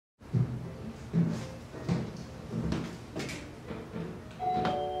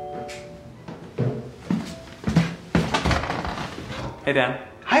Hey, Dan.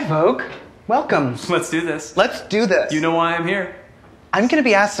 Hi, Vogue. Welcome. Let's do this. Let's do this. You know why I'm here? I'm going to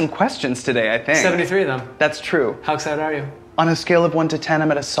be asked some questions today, I think. 73 of them. That's true. How excited are you? On a scale of 1 to 10,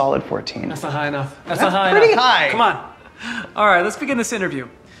 I'm at a solid 14. That's not high enough. That's not high pretty enough. High. Come on. All right, let's begin this interview.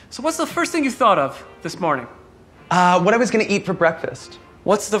 So what's the first thing you thought of this morning? What I was going to eat for breakfast.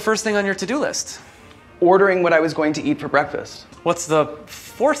 What's the first thing on your to-do list? Ordering what I was going to eat for breakfast. What's the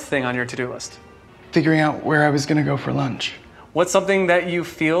fourth thing on your to-do list? Figuring out where I was going to go for lunch. What's something that you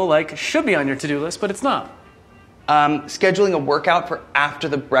feel like should be on your to-do list, but it's not? Scheduling a workout for after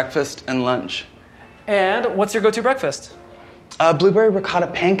the breakfast and lunch. And what's your go-to breakfast? Blueberry ricotta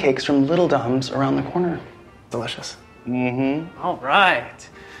pancakes from Little Dom's around the corner. Delicious. Mm-hmm. All right.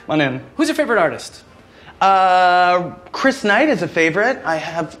 Come on in. Who's your favorite artist? Chris Knight is a favorite. I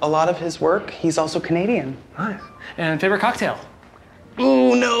have a lot of his work. He's also Canadian. Nice. And favorite cocktail?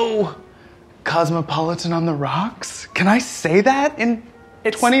 Ooh, no. Cosmopolitan on the rocks? Can I say that in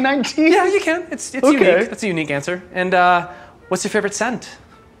 2019? Yeah, you can. It's okay. Unique. That's a unique answer. And what's your favorite scent?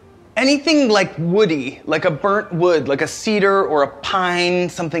 Anything like woody, like a burnt wood, like a cedar or a pine,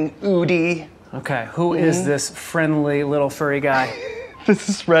 something oody. Okay, who is this friendly little furry guy? This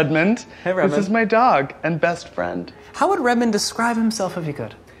is Redmond. Hey, Redmond. This is my dog and best friend. How would Redmond describe himself if he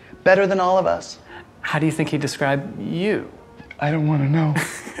could? Better than all of us. How do you think he'd describe you? I don't want to know.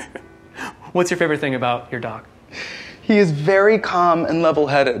 What's your favorite thing about your dog? He is very calm and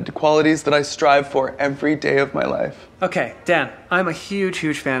level-headed, qualities that I strive for every day of my life. Okay, Dan, I'm a huge,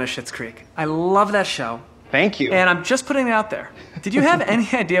 huge fan of Schitt's Creek. I love that show. Thank you. And I'm just putting it out there. Did you have any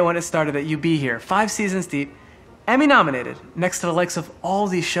idea when it started that you'd be here, 5 seasons deep, Emmy nominated, next to the likes of all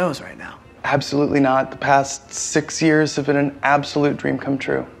these shows right now? Absolutely not. The past 6 years have been an absolute dream come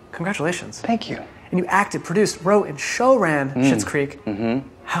true. Congratulations. Thank you. And you acted, produced, wrote, and show ran Schitt's Creek. Mm-hmm.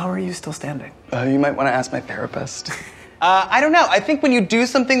 How are you still standing? You might want to ask my therapist. I don't know. I think when you do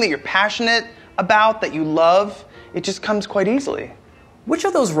something that you're passionate about, that you love, it just comes quite easily. Which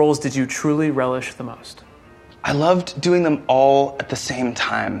of those roles did you truly relish the most? I loved doing them all at the same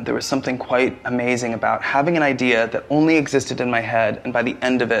time. There was something quite amazing about having an idea that only existed in my head, and by the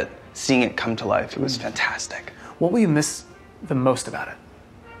end of it, seeing it come to life. It was fantastic. What will you miss the most about it?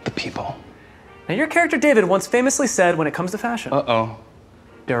 The people. Now, your character David once famously said when it comes to fashion, Uh-oh.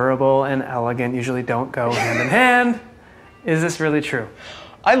 durable and elegant usually don't go hand in hand. Is this really true?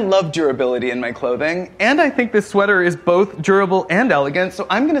 I love durability in my clothing, and I think this sweater is both durable and elegant, so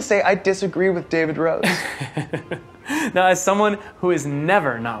I'm going to say I disagree with David Rose. Now, as someone who is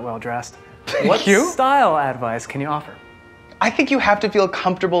never not well-dressed, what style advice can you offer? I think you have to feel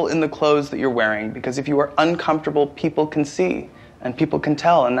comfortable in the clothes that you're wearing, because if you are uncomfortable, people can see, and people can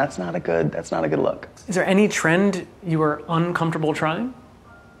tell, and that's not a good look. Is there any trend you are uncomfortable trying?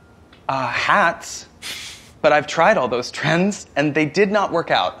 Hats. But I've tried all those trends, and they did not work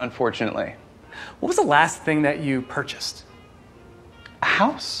out, unfortunately. What was the last thing that you purchased? A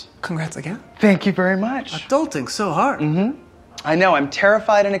house. Congrats again. Thank you very much. Adulting so hard. Mm-hmm. I know, I'm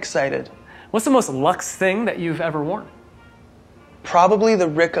terrified and excited. What's the most luxe thing that you've ever worn? Probably the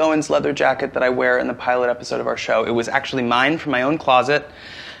Rick Owens leather jacket that I wear in the pilot episode of our show. It was actually mine from my own closet.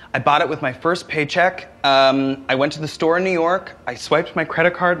 I bought it with my first paycheck. I went to the store in New York. I swiped my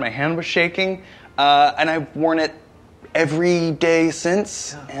credit card. My hand was shaking. And I've worn it every day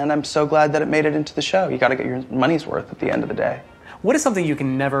since, and I'm so glad that it made it into the show. You gotta get your money's worth at the end of the day. What is something you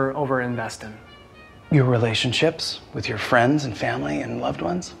can never overinvest in? Your relationships with your friends and family and loved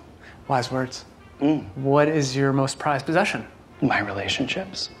ones. Wise words. What is your most prized possession? My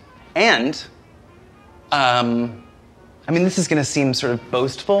relationships. And, I mean, this is gonna seem sort of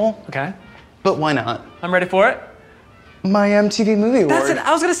boastful. Okay. But why not? I'm ready for it. My MTV Movie Award. That's it.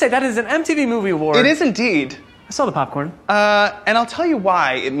 I was going to say, that is an MTV Movie Award. It is indeed. I saw the popcorn. And I'll tell you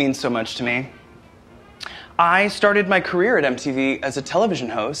why it means so much to me. I started my career at MTV as a television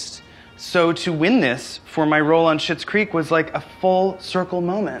host, so to win this for my role on Schitt's Creek was like a full circle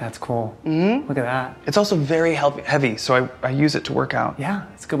moment. That's cool. Mm-hmm. Look at that. It's also very heavy, so I use it to work out. Yeah,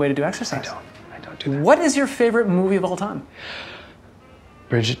 it's a good way to do exercise. I don't do that. What is your favorite movie of all time?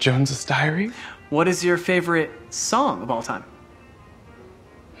 Bridget Jones's Diary. What is your favorite song of all time?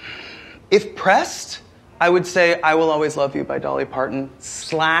 If pressed, I would say I Will Always Love You by Dolly Parton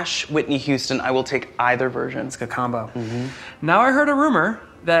 / Whitney Houston. I will take either version. It's a good combo. Mm-hmm. Now I heard a rumor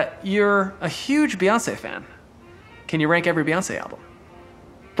that you're a huge Beyonce fan. Can you rank every Beyonce album?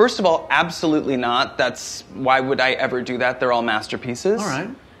 First of all, absolutely not. Why would I ever do that? They're all masterpieces. All right.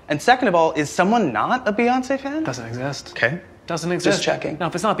 And second of all, is someone not a Beyonce fan? Doesn't exist. Okay. Doesn't exist. Just checking. Now,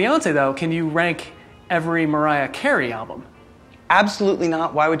 if it's not Beyonce, though, can you rank every Mariah Carey album? Absolutely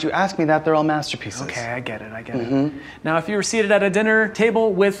not. Why would you ask me that? They're all masterpieces. Okay, I get it. Now, if you were seated at a dinner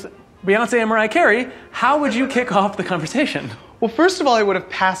table with Beyonce and Mariah Carey, how would you kick off the conversation? Well, first of all, I would have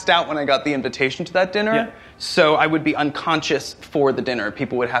passed out when I got the invitation to that dinner. Yeah. So I would be unconscious for the dinner.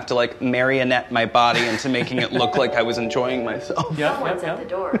 People would have to like marionette my body into making it look like I was enjoying myself. Someone's at the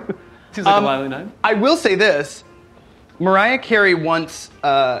door. Seems like a lively night. I will say this. Mariah Carey once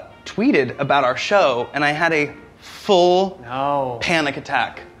tweeted about our show, and I had a full panic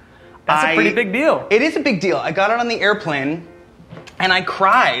attack. That's a pretty big deal. It is a big deal. I got it on the airplane, and I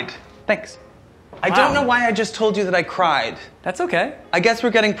cried. Thanks. I don't know why I just told you that I cried. That's okay. I guess we're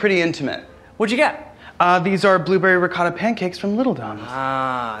getting pretty intimate. What'd you get? These are blueberry ricotta pancakes from Little Dom's.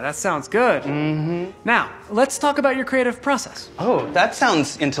 Ah, that sounds good. Now, let's talk about your creative process. Oh, that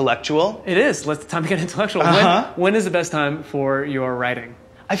sounds intellectual. It is. Time to get intellectual. When is the best time for your writing?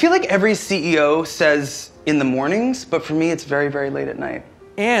 I feel like every CEO says in the mornings, but for me it's very, very late at night.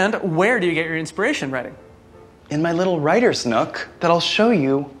 And where do you get your inspiration writing? In my little writer's nook that I'll show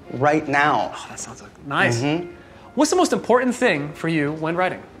you right now. Oh, that sounds nice. What's the most important thing for you when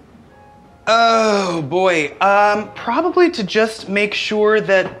writing? Oh, boy. Probably to just make sure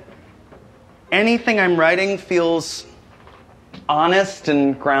that anything I'm writing feels honest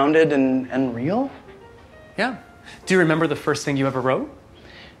and grounded and real. Yeah. Do you remember the first thing you ever wrote?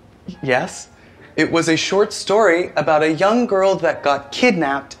 Yes. It was a short story about a young girl that got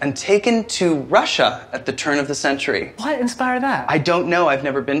kidnapped and taken to Russia at the turn of the century. What inspired that? I don't know. I've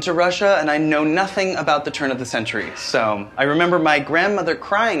never been to Russia, and I know nothing about the turn of the century. So I remember my grandmother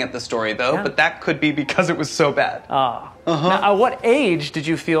crying at the story, though, but that could be because it was so bad. Now, at what age did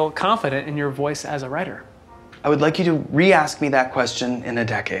you feel confident in your voice as a writer? I would like you to re-ask me that question in a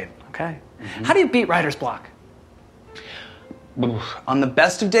decade. Okay. How do you beat writer's block? On the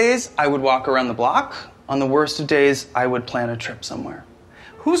best of days, I would walk around the block. On the worst of days, I would plan a trip somewhere.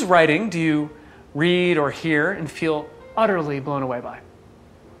 Whose writing do you read or hear and feel utterly blown away by?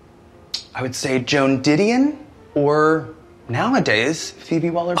 I would say Joan Didion, or nowadays, Phoebe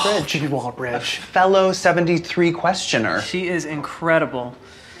Waller-Bridge. Oh, Phoebe Waller-Bridge. A fellow 73 questioner. She is incredible.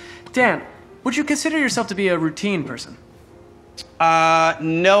 Dan, would you consider yourself to be a routine person?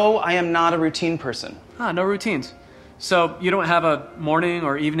 No, I am not a routine person. No routines. So you don't have a morning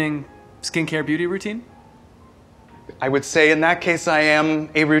or evening skincare beauty routine? I would say in that case I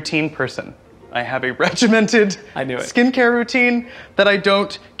am a routine person. I have a regimented skincare routine that I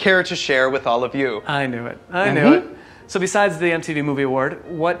don't care to share with all of you. I knew it. I knew it. So besides the MTV Movie Award,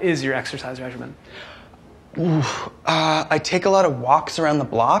 what is your exercise regimen? I take a lot of walks around the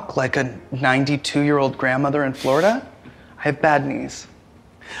block like a 92-year-old grandmother in Florida. I have bad knees.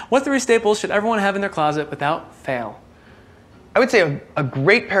 What 3 staples should everyone have in their closet without fail? I would say a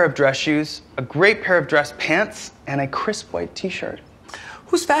great pair of dress shoes, a great pair of dress pants, and a crisp white t-shirt.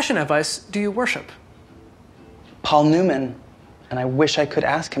 Whose fashion advice do you worship? Paul Newman, and I wish I could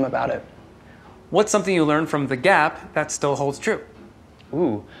ask him about it. What's something you learned from The Gap that still holds true?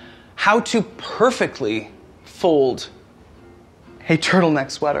 How to perfectly fold a turtleneck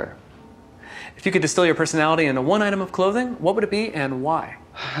sweater. If you could distill your personality into one item of clothing, what would it be and why?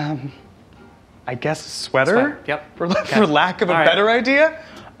 I guess a sweater? Yep. For lack of a better idea?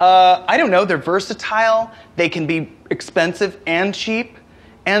 I don't know. They're versatile. They can be expensive and cheap.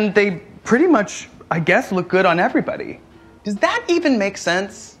 And they pretty much, I guess, look good on everybody. Does that even make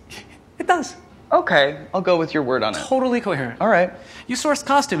sense? It does. Okay, I'll go with your word on it. Totally coherent. All right. You sourced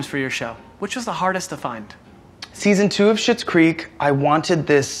costumes for your show. Which was the hardest to find? Season 2 of Schitt's Creek, I wanted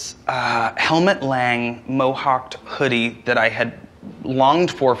this Helmut Lang mohawked hoodie that I had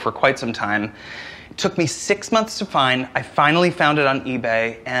longed for quite some time. It took me 6 months to find. I finally found it on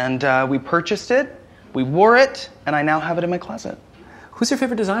eBay, and we purchased it, we wore it, and I now have it in my closet. Who's your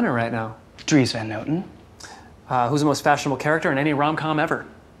favorite designer right now? Dries Van Noten. Who's the most fashionable character in any rom-com ever?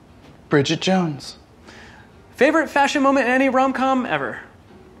 Bridget Jones. Favorite fashion moment in any rom-com ever?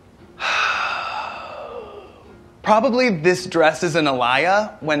 Probably this dress is an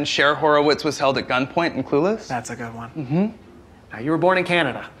Alaya when Cher Horowitz was held at gunpoint in Clueless. That's a good one. Now, you were born in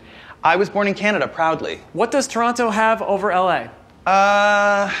Canada. I was born in Canada, proudly. What does Toronto have over LA?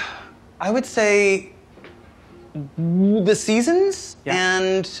 I would say the seasons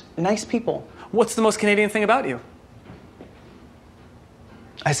and nice people. What's the most Canadian thing about you?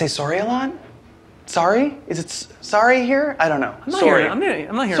 I say sorry a lot. Sorry? Is it sorry here? I don't know. I'm not sorry. Hearing,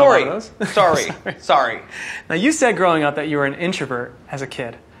 I'm not hearing sorry. a lot of those. Sorry. Now, you said growing up that you were an introvert as a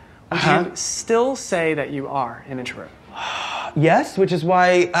kid. Would you still say that you are an introvert? Yes, which is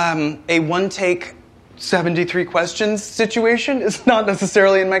why a one-take 73 questions situation is not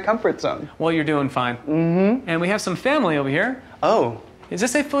necessarily in my comfort zone. Well, you're doing fine. Mm-hmm. And we have some family over here. Oh. Is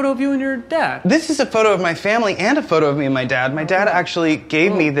this a photo of you and your dad? This is a photo of my family and a photo of me and my dad. My dad actually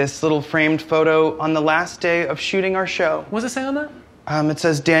gave me this little framed photo on the last day of shooting our show. What does it say on that? It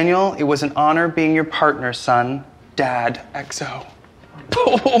says, Daniel, it was an honor being your partner, son. Dad, XO.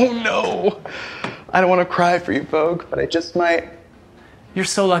 Oh, no. I don't want to cry for you, Vogue, but I just might. You're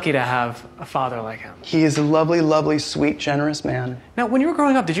so lucky to have a father like him. He is a lovely, lovely, sweet, generous man. Now, when you were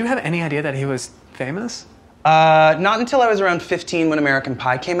growing up, did you have any idea that he was famous? Not until I was around 15 when American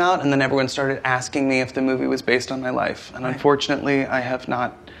Pie came out, and then everyone started asking me if the movie was based on my life. And unfortunately, I have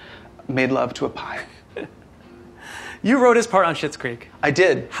not made love to a pie. You wrote his part on Schitt's Creek. I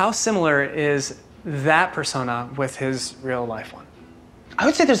did. How similar is that persona with his real life one? I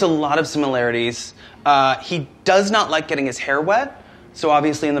would say there's a lot of similarities. He does not like getting his hair wet. So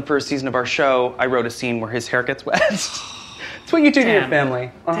obviously in the first season of our show, I wrote a scene where his hair gets wet. It's what you do to your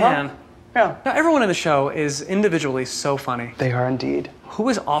family. Dan. Yeah. Now, everyone in the show is individually so funny. They are indeed. Who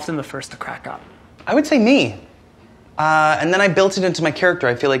is often the first to crack up? I would say me. And then I built it into my character.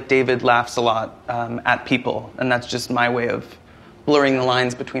 I feel like David laughs a lot at people, and that's just my way of blurring the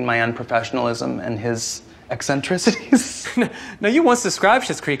lines between my unprofessionalism and his eccentricities. Now, you once described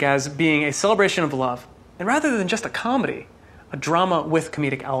Schitt's Creek as being a celebration of love, and rather than just a comedy, a drama with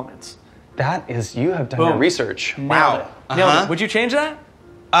comedic elements. That is, you have done your research. Wow. Nailed it. Would you change that?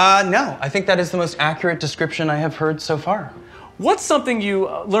 No. I think that is the most accurate description I have heard so far. What's something you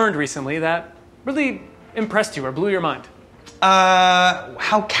learned recently that really impressed you or blew your mind?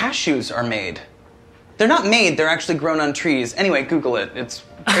 How cashews are made. They're not made, they're actually grown on trees. Anyway, Google it. It's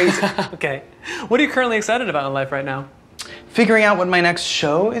crazy. Okay. What are you currently excited about in life right now? Figuring out what my next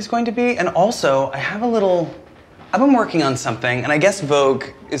show is going to be, and also, I've been working on something, and I guess Vogue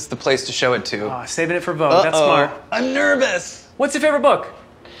is the place to show it to. Oh, saving it for Vogue. That's smart. I'm nervous. What's your favorite book?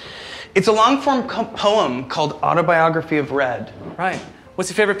 It's a long-form poem called Autobiography of Red. Right. What's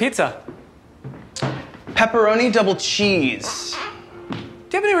your favorite pizza? Pepperoni double cheese. Do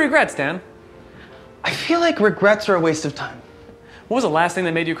you have any regrets, Dan? I feel like regrets are a waste of time. What was the last thing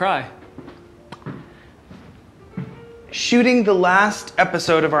that made you cry? Shooting the last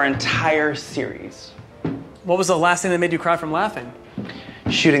episode of our entire series. What was the last thing that made you cry from laughing?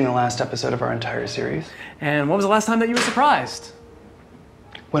 Shooting the last episode of our entire series. And what was the last time that you were surprised?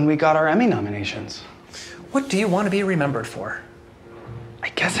 When we got our Emmy nominations. What do you want to be remembered for? I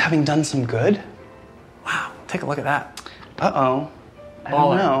guess having done some good. Wow, take a look at that. I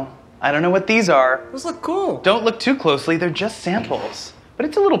don't know. I don't know what these are. Those look cool. Don't look too closely, they're just samples. But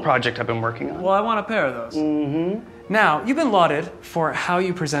it's a little project I've been working on. Well, I want a pair of those. Mm-hmm. Now, you've been lauded for how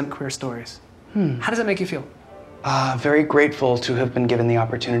you present queer stories. How does that make you feel? Very grateful to have been given the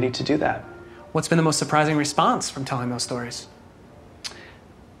opportunity to do that. What's been the most surprising response from telling those stories?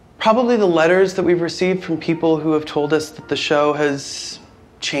 Probably the letters that we've received from people who have told us that the show has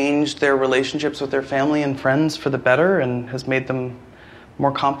changed their relationships with their family and friends for the better and has made them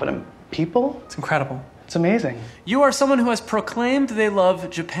more confident people. It's incredible. It's amazing. You are someone who has proclaimed they love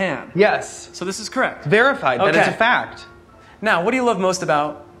Japan. Yes. So this is correct. Verified. That is a fact. Now, what do you love most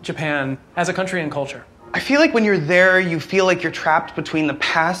about Japan as a country and culture? I feel like when you're there, you feel like you're trapped between the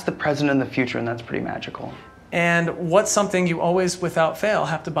past, the present, and the future, and that's pretty magical. And what's something you always, without fail,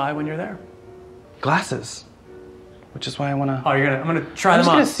 have to buy when you're there? Glasses. Which is why I want to... Oh, I'm going to try them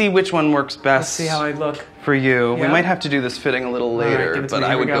on. I'm just going to see which one works best. Let's see how I look. For you. Yeah? We might have to do this fitting a little later, right, but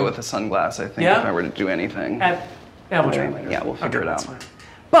I would go with a sunglass, I think, if I were to do anything. We'll try later. Yeah, we'll figure it out. Fine.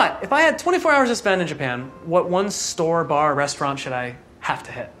 But if I had 24 hours to spend in Japan, what one store, bar, restaurant should I have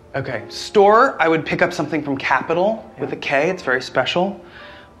to hit? Okay, store, I would pick up something from Capital with a K. It's very special.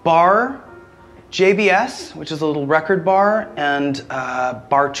 Bar, JBS, which is a little record bar, and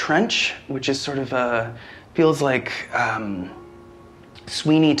Bar Trench, which is sort of feels like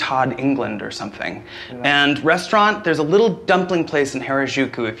Sweeney Todd, England or something. Yeah. And restaurant, there's a little dumpling place in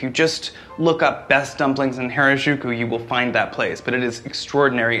Harajuku. If you just look up best dumplings in Harajuku, you will find that place. But it is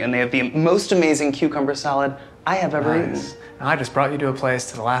extraordinary, and they have the most amazing cucumber salad I have ever eaten. Now, I just brought you to a place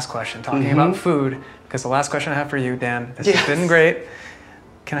to the last question, talking about food, because the last question I have for you, Dan, this has been great.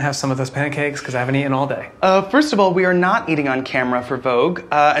 Can I have some of those pancakes? Because I haven't eaten all day. First of all, we are not eating on camera for Vogue.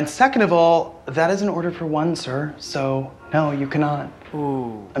 And second of all, that is an order for one, sir. So, no, you cannot.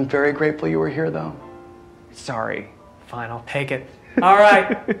 Ooh. I'm very grateful you were here, though. Sorry. Fine, I'll take it. All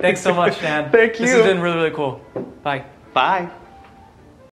right. Thanks so much, Dan. Thank you. This has been really, really cool. Bye. Bye.